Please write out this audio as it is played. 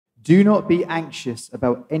Do not be anxious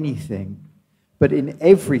about anything, but in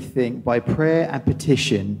everything by prayer and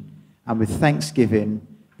petition and with thanksgiving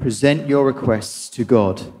present your requests to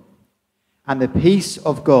God. And the peace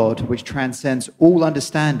of God, which transcends all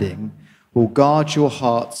understanding, will guard your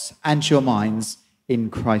hearts and your minds in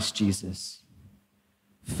Christ Jesus.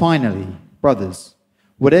 Finally, brothers,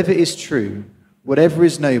 whatever is true, whatever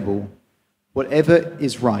is noble, whatever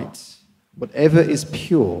is right, whatever is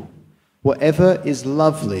pure, whatever is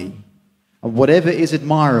lovely, and whatever is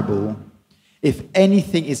admirable, if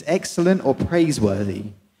anything is excellent or praiseworthy,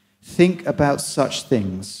 think about such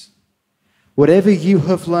things. Whatever you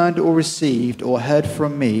have learned or received or heard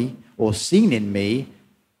from me or seen in me,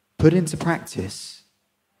 put into practice,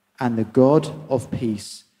 and the God of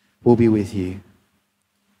peace will be with you.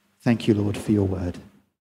 Thank you, Lord, for your word.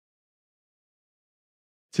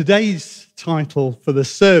 Today's title for the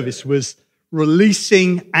service was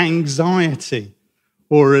Releasing Anxiety,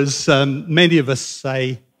 or as many of us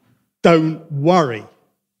say, don't worry.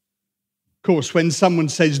 Of course, when someone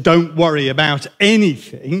says don't worry about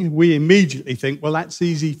anything, we immediately think, well, that's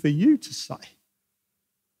easy for you to say.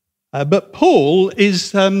 But Paul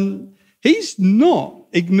is, he's not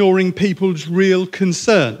ignoring people's real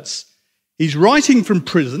concerns. He's writing from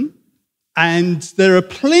prison, and there are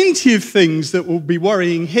plenty of things that will be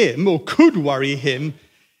worrying him or could worry him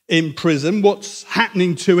in prison. What's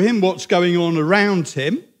happening to him, what's going on around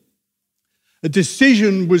him. A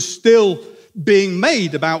decision was still being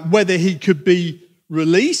made about whether he could be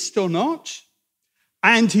released or not.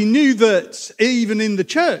 And he knew that even in the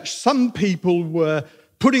church, some people were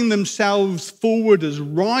putting themselves forward as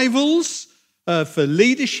rivals for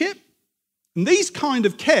leadership. And these kind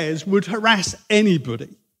of cares would harass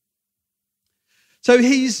anybody. So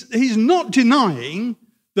he's not denying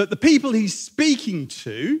that the people he's speaking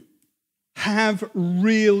to have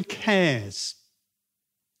real cares.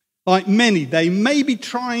 Like many, they may be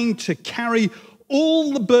trying to carry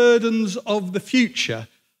all the burdens of the future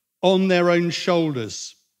on their own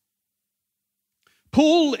shoulders.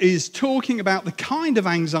 Paul is talking about the kind of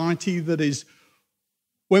anxiety that is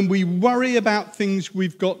when we worry about things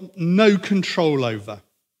we've got no control over.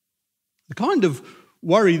 The kind of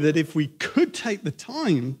worry that if we could take the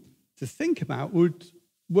time to think about would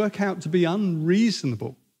work out to be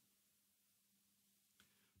unreasonable.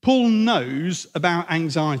 Paul knows about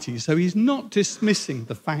anxiety, so he's not dismissing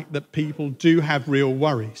the fact that people do have real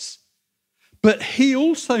worries. But he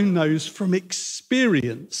also knows from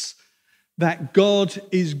experience that God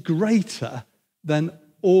is greater than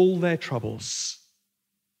all their troubles.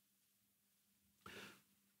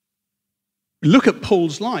 We look at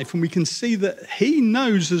Paul's life and we can see that he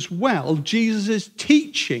knows as well Jesus'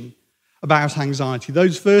 teaching about anxiety.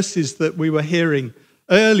 Those verses that we were hearing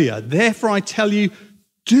earlier. Therefore I tell you,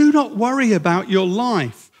 do not worry about your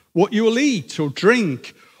life, what you will eat or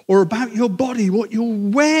drink, or about your body, what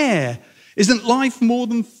you'll wear. Isn't life more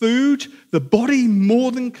than food, the body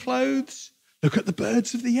more than clothes? Look at the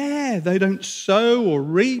birds of the air. They don't sow or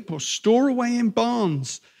reap or store away in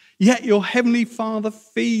barns, yet your heavenly Father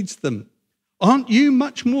feeds them. Aren't you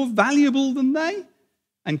much more valuable than they?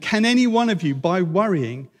 And can any one of you, by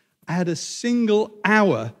worrying, add a single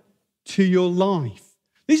hour to your life?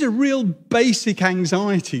 These are real basic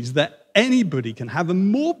anxieties that anybody can have,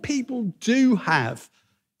 and more people do have,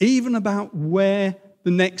 even about where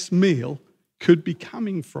the next meal could be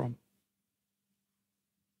coming from.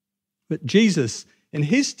 But Jesus, in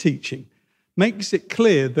his teaching, makes it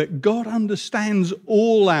clear that God understands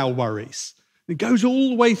all our worries. It goes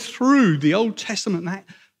all the way through the Old Testament. That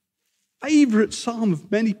favorite psalm of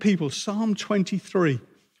many people, Psalm 23,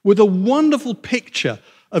 with a wonderful picture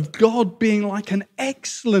of God being like an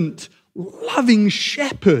excellent, loving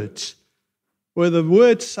shepherd, where the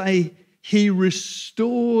words say, he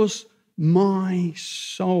restores my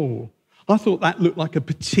soul. I thought that looked like a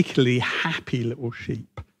particularly happy little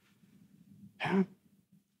sheep. Yeah.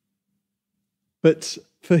 But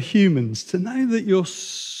for humans, to know that your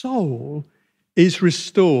soul is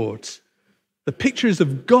restored, the picture is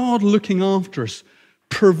of God looking after us,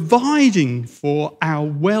 providing for our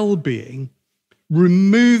well-being,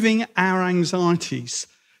 removing our anxieties,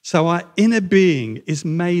 so our inner being is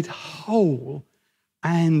made whole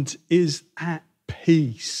and is at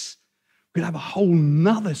peace. We'd have a whole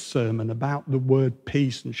nother sermon about the word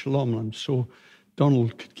peace and shalom. I'm sure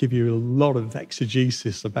Donald could give you a lot of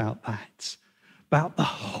exegesis about that, about the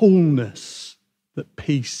wholeness that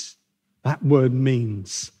peace, that word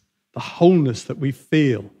means, the wholeness that we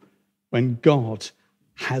feel when God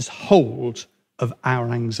has hold of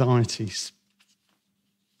our anxieties.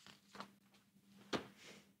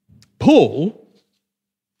 Paul,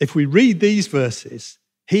 if we read these verses,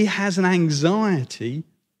 He has an anxiety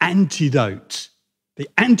antidote. The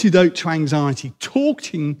antidote to anxiety,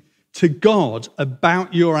 talking to God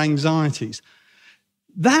about your anxieties.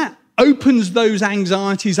 That opens those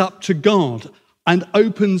anxieties up to God and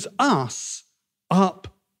opens us up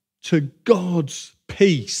to God's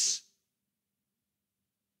peace.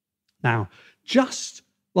 Now, just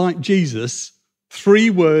like Jesus, 3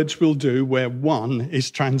 words will do where 1 is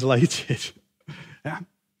translated. Yeah.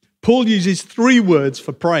 Paul uses 3 words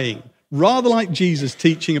for praying, rather like Jesus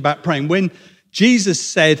teaching about praying. When Jesus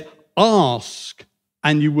said, ask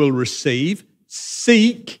and you will receive,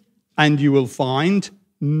 seek and you will find,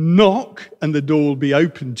 knock and the door will be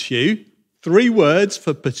opened to you. 3 words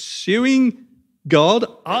for pursuing God,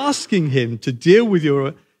 asking him to deal with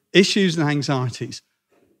your issues and anxieties.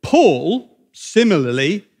 Paul,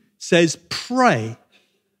 similarly, says pray,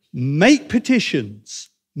 make petitions,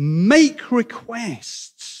 make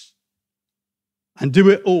requests, and do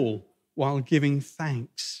it all while giving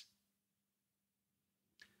thanks.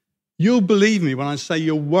 You'll believe me when I say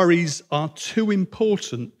your worries are too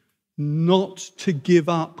important not to give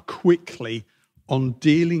up quickly on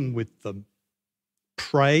dealing with them.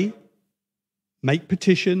 Pray, make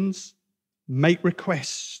petitions, make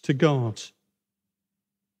requests to God.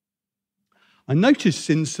 I noticed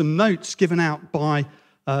in some notes given out by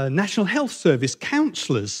National Health Service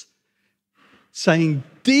counsellors saying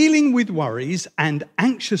dealing with worries and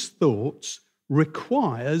anxious thoughts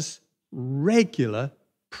requires regular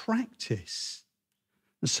practice.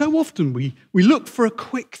 And so often we look for a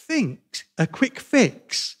quick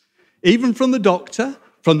fix, even from the doctor,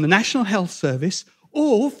 from the National Health Service,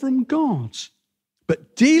 or from God.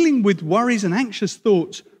 But dealing with worries and anxious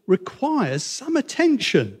thoughts requires some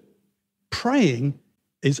attention. Praying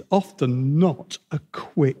is often not a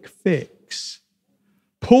quick fix.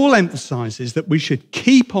 Paul emphasizes that we should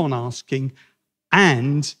keep on asking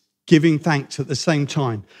and giving thanks at the same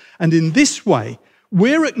time. And in this way,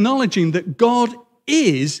 we're acknowledging that God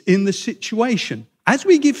is in the situation. As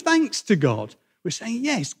we give thanks to God, we're saying,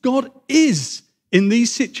 yes, God is in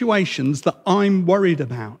these situations that I'm worried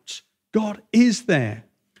about. God is there.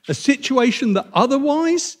 A situation that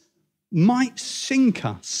otherwise might sink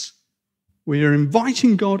us. We are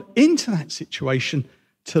inviting God into that situation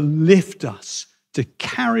to lift us, to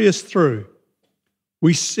carry us through.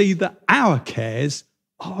 We see that our cares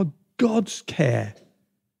are God's care,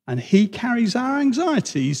 and he carries our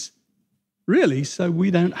anxieties, really, so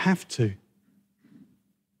we don't have to.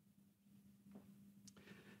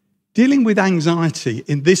 Dealing with anxiety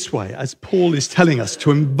in this way, as Paul is telling us,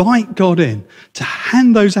 to invite God in, to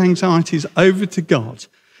hand those anxieties over to God.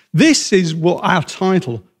 This is what our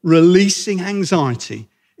title, Releasing Anxiety,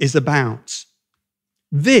 is about.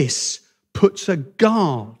 This puts a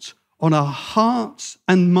guard on our hearts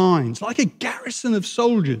and minds, like a garrison of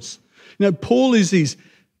soldiers. You know, Paul is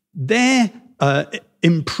there,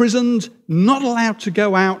 imprisoned, not allowed to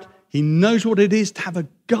go out. He knows what it is to have a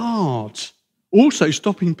guard, also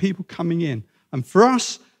stopping people coming in. And for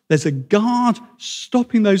us, there's a guard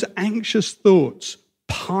stopping those anxious thoughts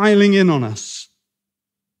piling in on us.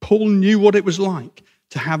 Paul knew what it was like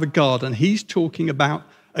to have a guard, and he's talking about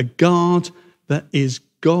a guard that is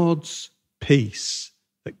God's peace,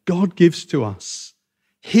 that God gives to us.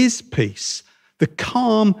 His peace, the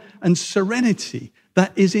calm and serenity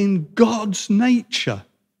that is in God's nature.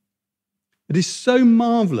 It is so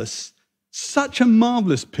marvelous, such a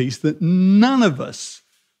marvelous peace that none of us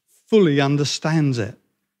fully understands it.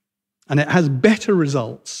 And it has better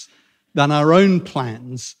results than our own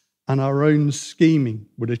plans and our own scheming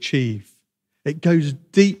would achieve. It goes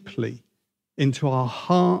deeply into our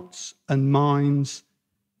hearts and minds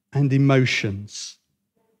and emotions.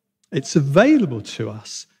 It's available to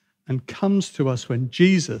us and comes to us when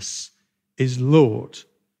Jesus is Lord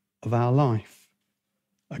of our life.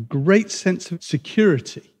 A great sense of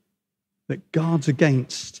security that guards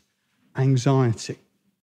against anxiety.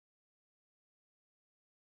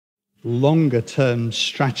 Longer term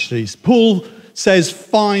strategies. Paul says,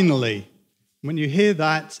 finally. When you hear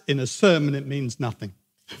that in a sermon, it means nothing.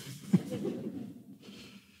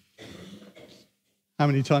 How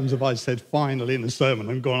many times have I said finally in a sermon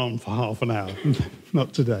and gone on for half an hour?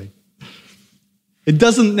 Not today. It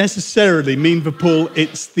doesn't necessarily mean for Paul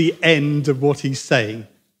it's the end of what he's saying.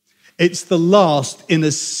 It's the last in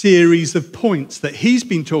a series of points that he's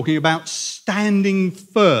been talking about standing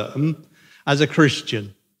firm as a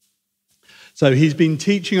Christian. So he's been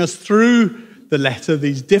teaching us through the letter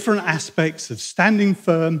these different aspects of standing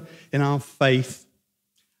firm in our faith.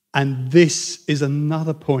 And this is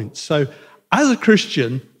another point. So as a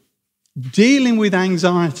Christian, dealing with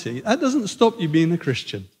anxiety, that doesn't stop you being a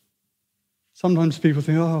Christian. Sometimes people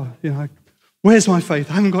think, where's my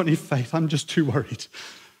faith? I haven't got any faith. I'm just too worried.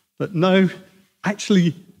 But no,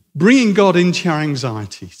 actually bringing God into your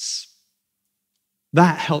anxieties,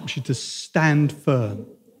 that helps you to stand firm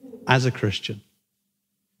as a Christian.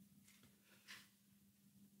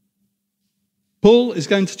 Paul is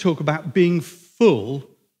going to talk about being full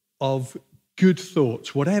of good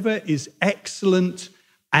thoughts. Whatever is excellent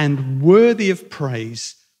and worthy of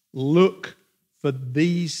praise, look for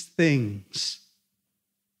these things.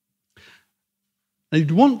 And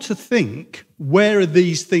you'd want to think, where are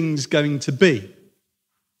these things going to be?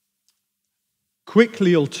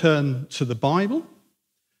 Quickly you'll turn to the Bible,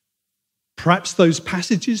 perhaps those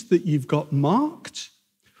passages that you've got marked,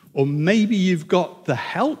 or maybe you've got the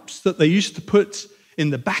helps that they used to put in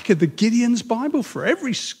the back of the Gideon's Bible for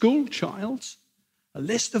every school child, a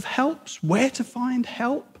list of helps, where to find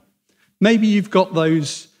help. Maybe you've got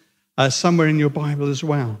those somewhere in your Bible as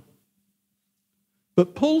well.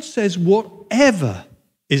 But Paul says whatever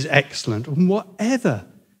is excellent and whatever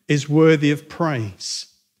is worthy of praise.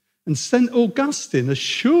 And St. Augustine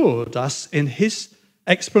assured us in his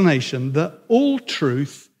explanation that all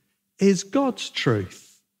truth is God's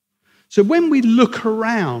truth. So when we look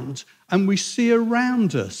around and we see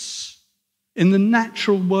around us in the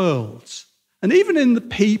natural world, and even in the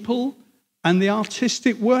people and the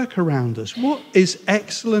artistic work around us, what is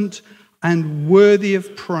excellent and worthy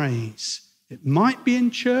of praise? It might be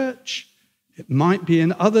in church, it might be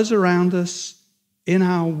in others around us, in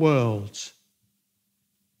our world.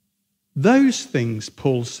 Those things,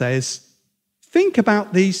 Paul says, think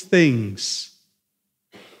about these things.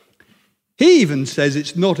 He even says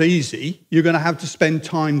it's not easy. You're going to have to spend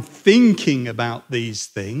time thinking about these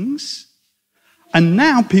things. And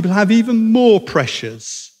now people have even more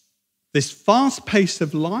pressures. This fast pace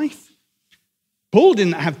of life. Paul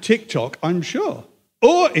didn't have TikTok, I'm sure,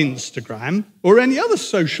 or Instagram, or any other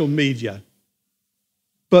social media.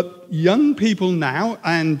 But young people now,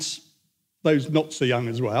 and those not so young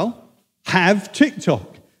as well, have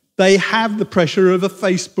TikTok. They have the pressure of a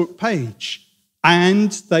Facebook page.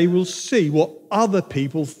 And they will see what other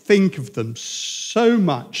people think of them so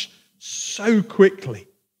much, so quickly.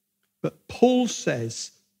 But Paul says,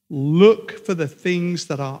 look for the things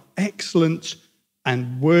that are excellent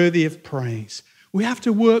and worthy of praise. We have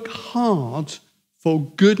to work hard for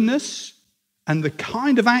goodness and the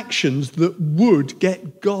kind of actions that would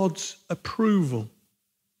get God's approval.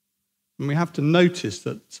 And we have to notice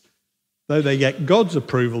that though they get God's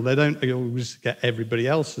approval, they don't always get everybody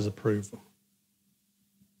else's approval.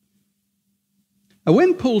 And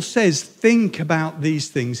when Paul says, think about these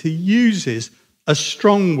things, he uses a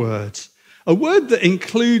strong word, a word that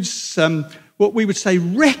includes what we would say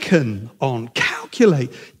reckon on,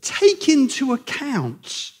 calculate, take into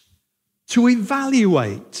account, to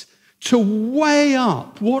evaluate, to weigh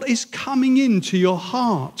up what is coming into your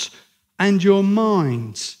heart and your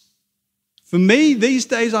mind. For me, these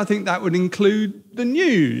days, I think that would include the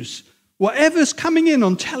news, whatever's coming in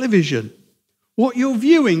on television, what you're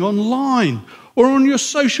viewing online, or on your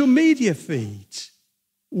social media feed.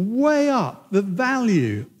 Weigh up the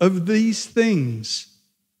value of these things.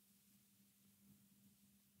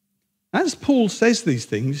 As Paul says these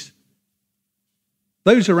things,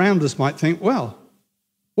 those around us might think, well,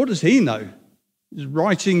 what does he know? He's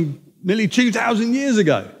writing nearly 2,000 years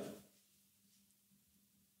ago.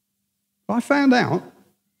 I found out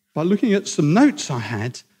by looking at some notes I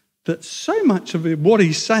had that so much of what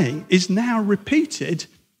he's saying is now repeated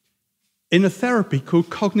in a therapy called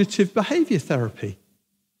cognitive behaviour therapy,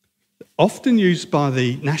 often used by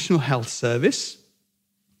the National Health Service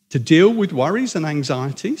to deal with worries and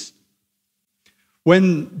anxieties.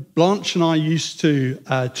 When Blanche and I used to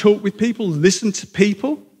talk with people, listen to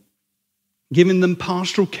people, giving them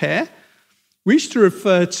pastoral care, we used to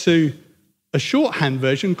refer to a shorthand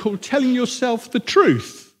version called telling yourself the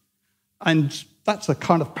truth. And that's a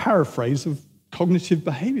kind of paraphrase of cognitive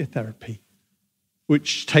behaviour therapy,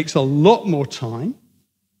 which takes a lot more time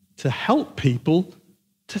to help people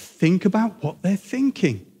to think about what they're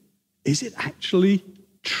thinking. Is it actually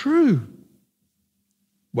true?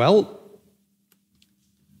 Well,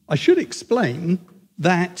 I should explain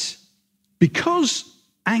that because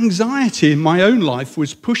anxiety in my own life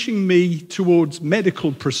was pushing me towards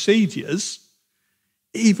medical procedures,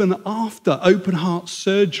 even after open heart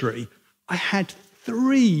surgery, I had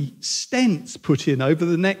 3 stents put in over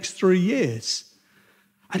the next 3 years.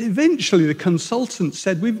 And eventually the consultant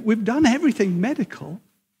said, we've done everything medical.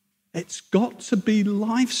 It's got to be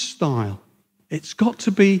lifestyle. It's got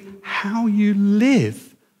to be how you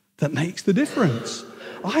live that makes the difference.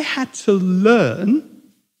 I had to learn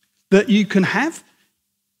that you can have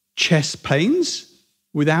chest pains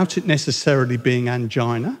without it necessarily being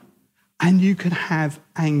angina, and you can have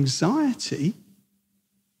anxiety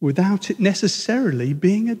without it necessarily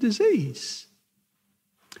being a disease.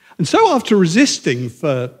 And so after resisting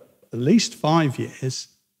for at least 5 years,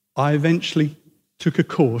 I eventually took a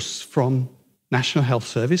course from National Health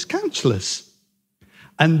Service counsellors.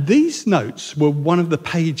 And these notes were one of the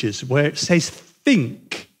pages where it says,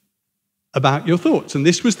 think about your thoughts. And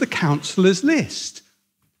this was the counsellor's list.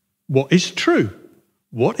 What is true?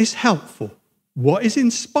 What is helpful? What is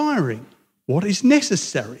inspiring? What is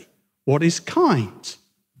necessary? What is kind?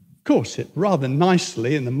 Of course, it rather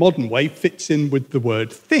nicely, in the modern way, fits in with the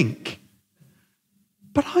word think.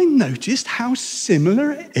 But I noticed how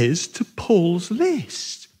similar it is to Paul's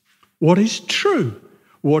list. What is true?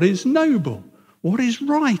 What is noble? What is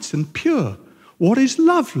right and pure? What is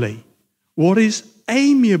lovely? What is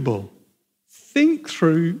amiable? Think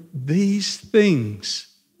through these things.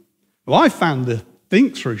 Well, I found the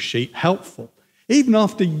think through sheet helpful, even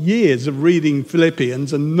after years of reading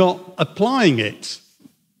Philippians and not applying it.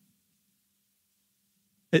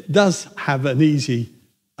 It does have an easy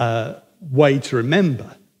way to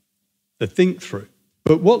remember the think through.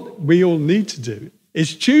 But what we all need to do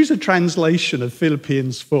is choose a translation of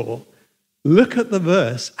Philippians 4, look at the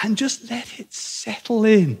verse and just let it settle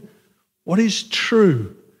in. What is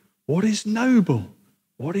true? What is noble?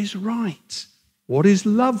 What is right? What is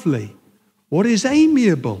lovely? What is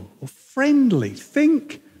amiable or friendly?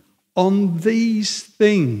 Think on these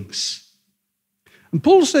things. And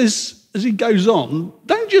Paul says, as he goes on,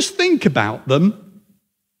 don't just think about them,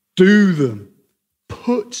 do them.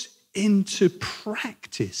 Put into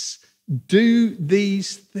practice. Do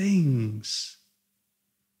these things.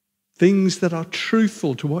 Things that are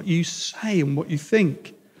truthful to what you say and what you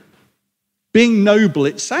think. Being noble,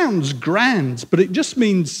 it sounds grand, but it just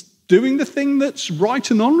means doing the thing that's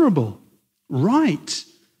right and honourable. Right.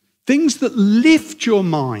 Things that lift your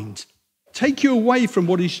mind, take you away from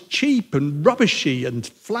what is cheap and rubbishy and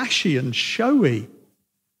flashy and showy.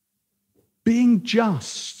 Being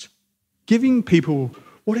just, giving people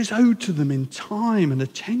what is owed to them in time and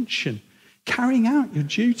attention, carrying out your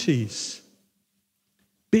duties.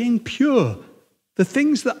 Being pure, the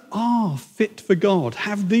things that are fit for God,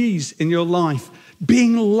 have these in your life.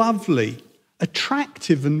 Being lovely,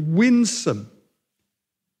 attractive and winsome.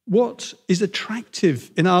 What is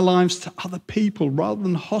attractive in our lives to other people rather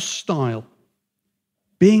than hostile?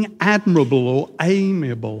 Being admirable or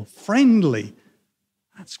amiable, friendly.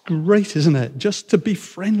 That's great, isn't it? Just to be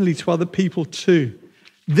friendly to other people too.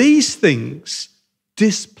 These things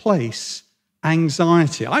displace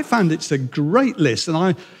anxiety. I found it's a great list, and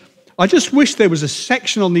I just wish there was a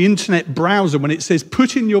section on the internet browser when it says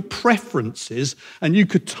put in your preferences and you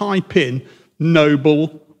could type in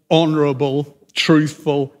noble, honourable,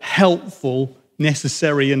 truthful, helpful,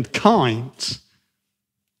 necessary and kind.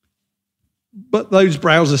 But those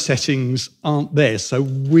browser settings aren't there, so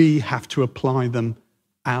we have to apply them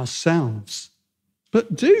ourselves.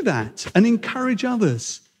 But do that and encourage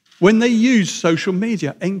others. When they use social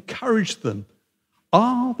media, encourage them.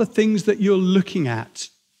 Are the things that you're looking at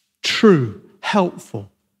true, helpful,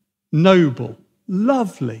 noble,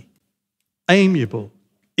 lovely, amiable,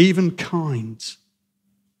 even kind?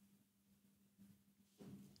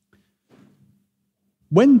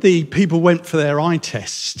 When the people went for their eye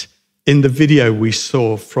test in the video we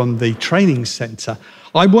saw from the training centre,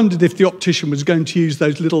 I wondered if the optician was going to use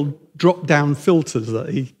those little drop-down filters that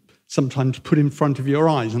he sometimes put in front of your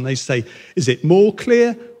eyes, and they say, is it more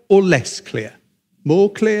clear or less clear?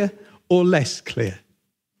 More clear or less clear?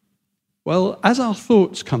 Well, as our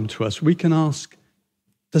thoughts come to us, we can ask,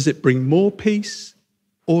 does it bring more peace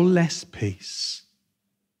or less peace?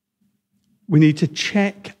 We need to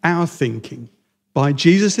check our thinking by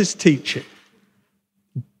Jesus' teaching,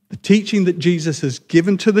 the teaching that Jesus has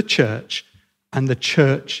given to the church and the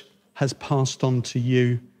church has passed on to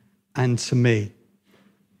you and to me.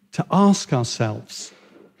 To ask ourselves,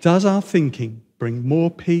 does our thinking bring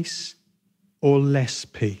more peace or less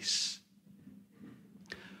peace?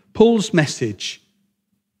 Paul's message,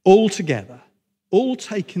 all together, all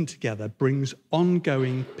taken together, brings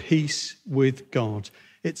ongoing peace with God.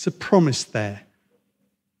 It's a promise there,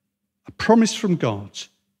 a promise from God.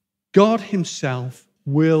 God himself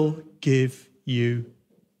will give you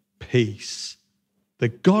peace. The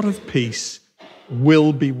God of peace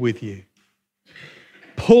will be with you.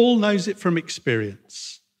 Paul knows it from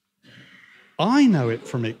experience. I know it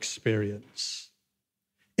from experience.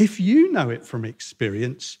 If you know it from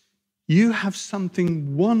experience, you have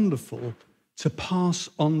something wonderful to pass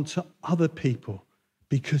on to other people,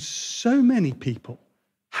 because so many people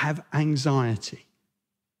have anxiety.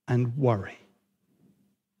 and worry.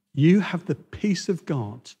 You have the peace of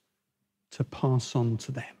God to pass on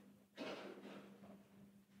to them.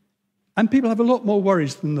 And people have a lot more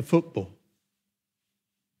worries than the football.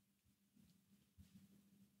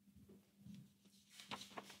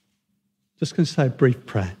 Just going to say a brief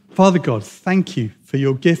prayer. Father God, thank you for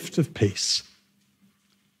your gift of peace.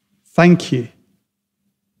 Thank you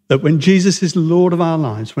that when Jesus is Lord of our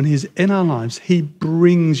lives, when he's in our lives, he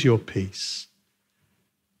brings your peace.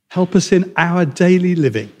 Help us in our daily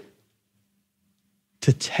living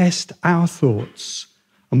to test our thoughts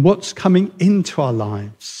and what's coming into our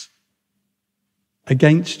lives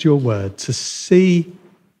against your word, to see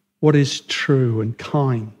what is true and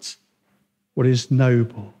kind, what is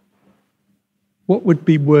noble, what would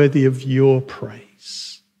be worthy of your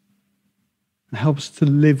praise. And help us to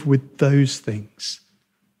live with those things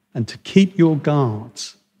and to keep your guard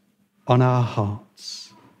on our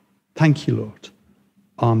hearts. Thank you, Lord.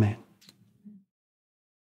 Amen.